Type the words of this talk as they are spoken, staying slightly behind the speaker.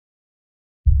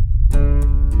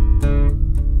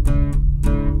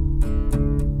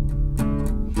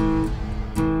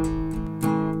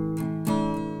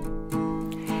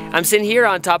I'm sitting here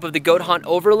on top of the Goat Haunt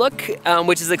Overlook,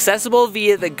 which is accessible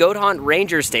via the Goat Haunt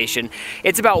Ranger Station.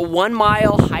 It's about 1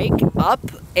 mile hike up,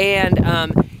 and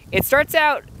it starts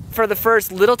out for the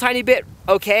first little tiny bit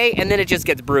okay, and then it just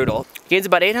gets brutal. It gains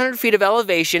about 800 feet of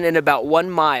elevation in about 1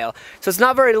 mile. So it's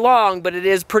not very long, but it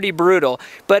is pretty brutal.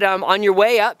 But on your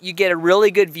way up, you get a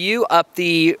really good view up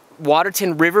the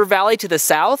Waterton River Valley to the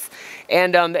south,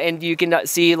 and you can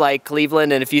see like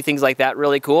Cleveland and a few things like that,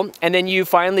 really cool. And then you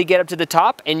finally get up to the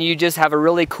top, and you just have a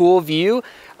really cool view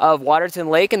of Waterton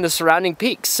Lake and the surrounding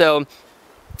peaks. So,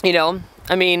 you know,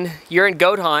 I mean, you're in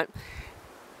Goat Haunt.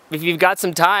 If you've got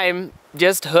some time,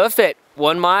 just hoof it.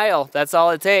 1 mile, that's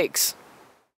all it takes.